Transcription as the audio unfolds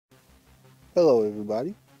Hello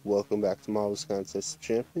everybody, welcome back to Marvel's Contest of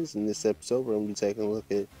Champions. In this episode we're going to be taking a look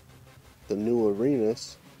at the new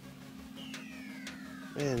arenas.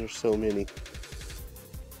 Man, there's so many.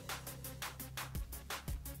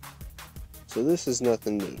 So this is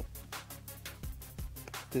nothing new.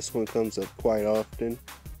 This one comes up quite often,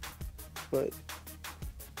 but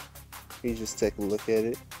you just take a look at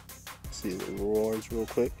it, see the rewards real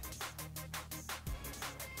quick.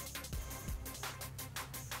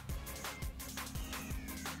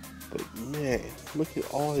 But man, look at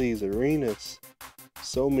all these arenas.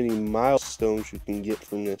 So many milestones you can get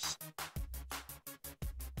from this.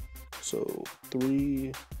 So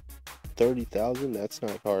 30,000, that's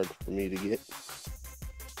not hard for me to get.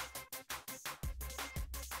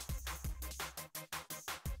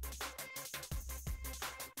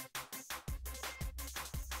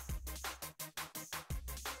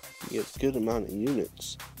 You get a good amount of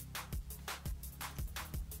units.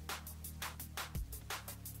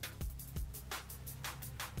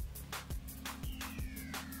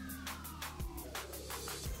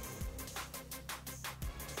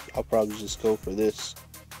 I'll probably just go for this,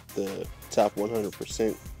 the top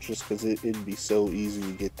 100%, just because it'd be so easy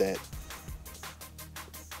to get that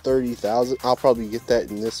 30,000. I'll probably get that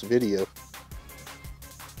in this video.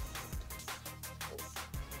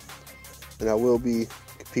 And I will be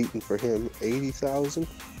competing for him 80,000.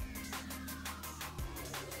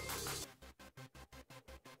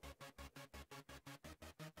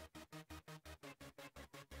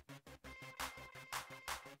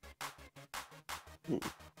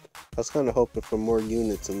 I was kind of hoping for more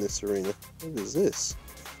units in this arena. What is this?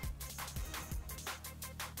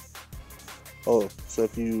 Oh, so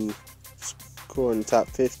if you score in the top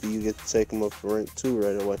 50, you get to take them up to rank 2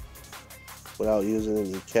 right away, without using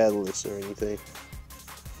any catalysts or anything.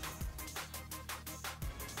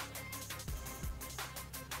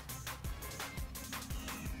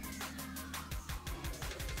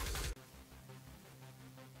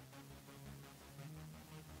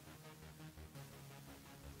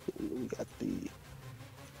 We got the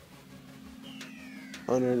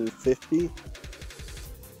 150.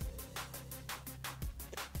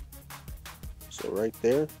 So right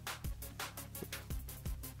there.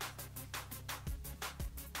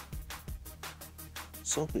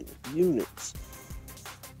 So many units.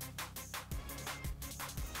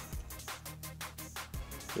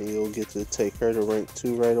 And you'll get to take her to rank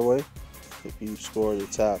 2 right away if you score the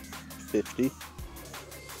top 50.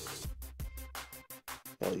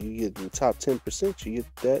 Now you get in the top 10%, you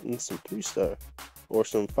get that and some 3-star or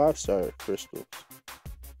some 5-star crystals.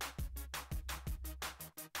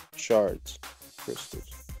 Shards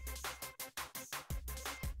crystals.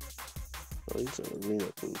 Oh, these are arena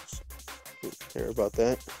boots. Don't care about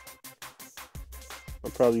that.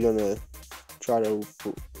 I'm probably gonna try to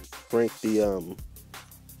rank the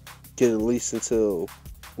get at least until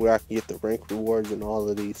where I can get the rank rewards in all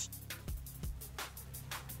of these.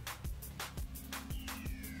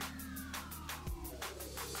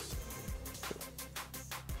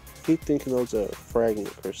 Keep thinking those are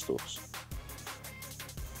fragment crystals.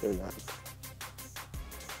 They're not.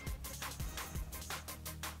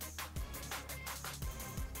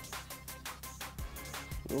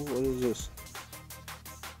 Oh, what is this?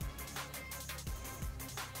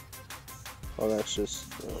 Oh, that's just,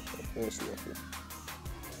 okay, that's nothing.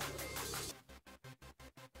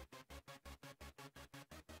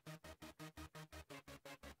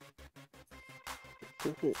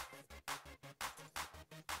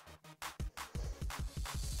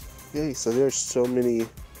 Okay, so there's so many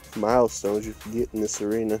milestones you can get in this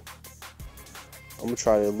arena. I'm gonna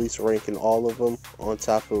try to at least rank in all of them on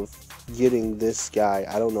top of getting this guy.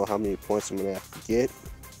 I don't know how many points I'm gonna have to get,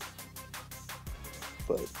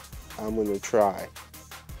 but I'm gonna try.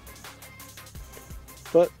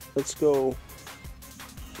 But let's go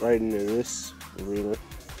right into this arena.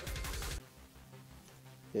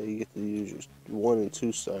 Yeah, you get to use your 1 and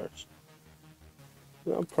 2 stars.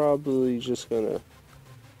 And I'm probably just gonna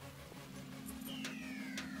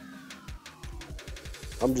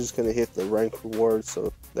hit the rank reward.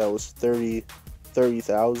 So that was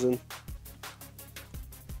 30,000.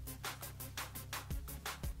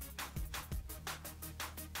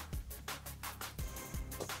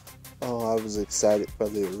 Oh, I was excited for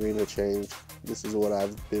the arena change. This is what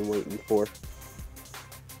I've been waiting for.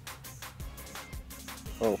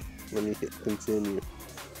 Oh, let me hit continue.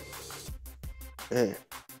 Man,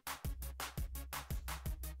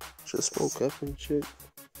 just woke up and shit.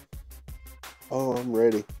 Oh, I'm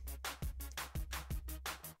ready.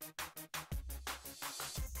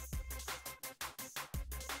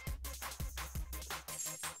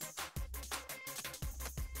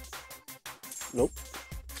 Nope.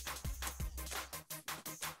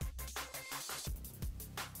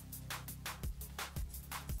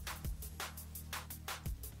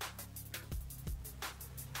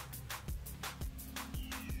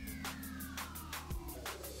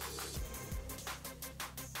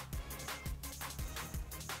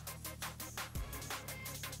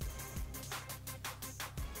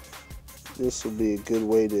 This will be a good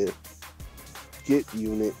way to get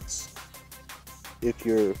units if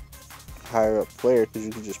you're a higher up player, because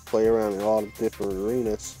you can just play around in all the different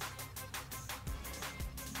arenas.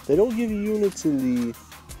 They don't give you units in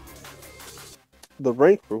the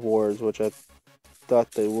rank rewards, which I thought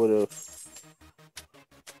they would have.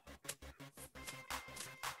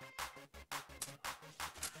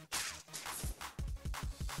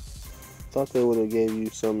 Thought they would have gave you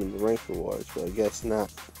some in the rank rewards, but I guess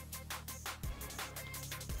not.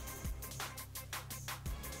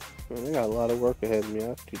 Man, I got a lot of work ahead of me. I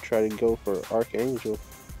have to try to go for Archangel.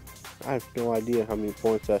 I have no idea how many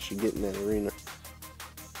points I should get in that arena.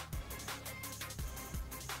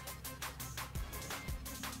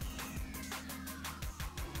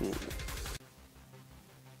 I'm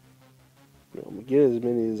gonna get as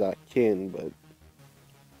many as I can, but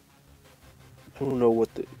I don't know what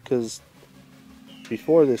because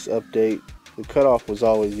before this update, the cutoff was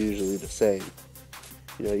always usually the same.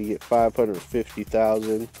 You know, you get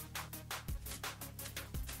 550,000.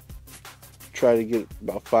 Try to get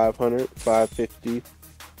about 500, 550,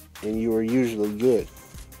 and you were usually good.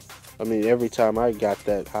 I mean, every time I got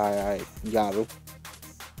that high, I got them.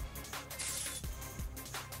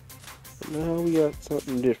 But now we got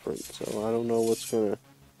something different, so I don't know what's gonna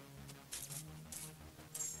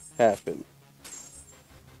happen.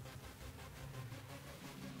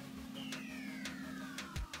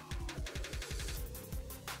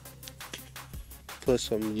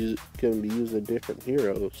 Plus, I'm gonna be using different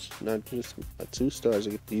heroes, not just my 2 stars.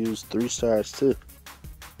 I get to use 3 stars too,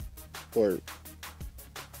 or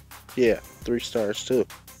yeah, 3 stars too.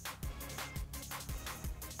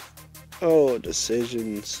 Oh,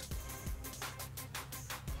 decisions.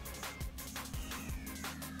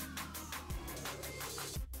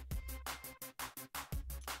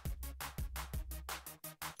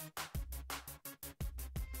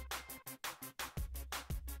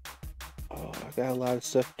 Oh, I got a lot of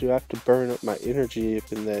stuff to do. I have to burn up my energy up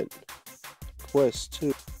in that quest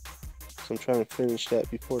too. So I'm trying to finish that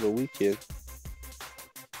before the weekend.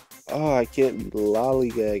 Oh, I can't be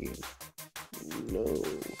lollygagging. No.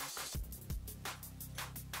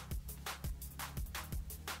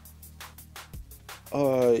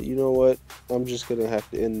 You know what? I'm just gonna have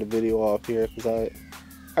to end the video off here because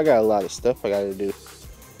I got a lot of stuff I gotta do.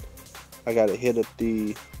 I gotta hit up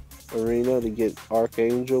the arena to get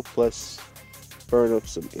Archangel, plus burn up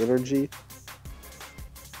some energy.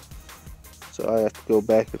 So I have to go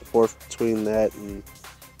back and forth between that and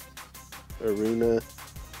arena.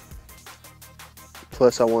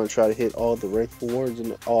 Plus I want to try to hit all the rank rewards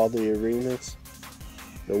in all the arenas,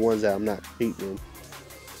 the ones that I'm not competing in.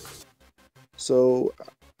 So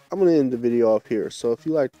I'm going to end the video off here. So if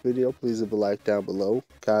you liked the video, please leave a like down below,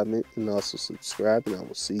 comment, and also subscribe, and I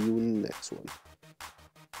will see you in the next one.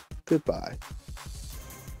 Goodbye.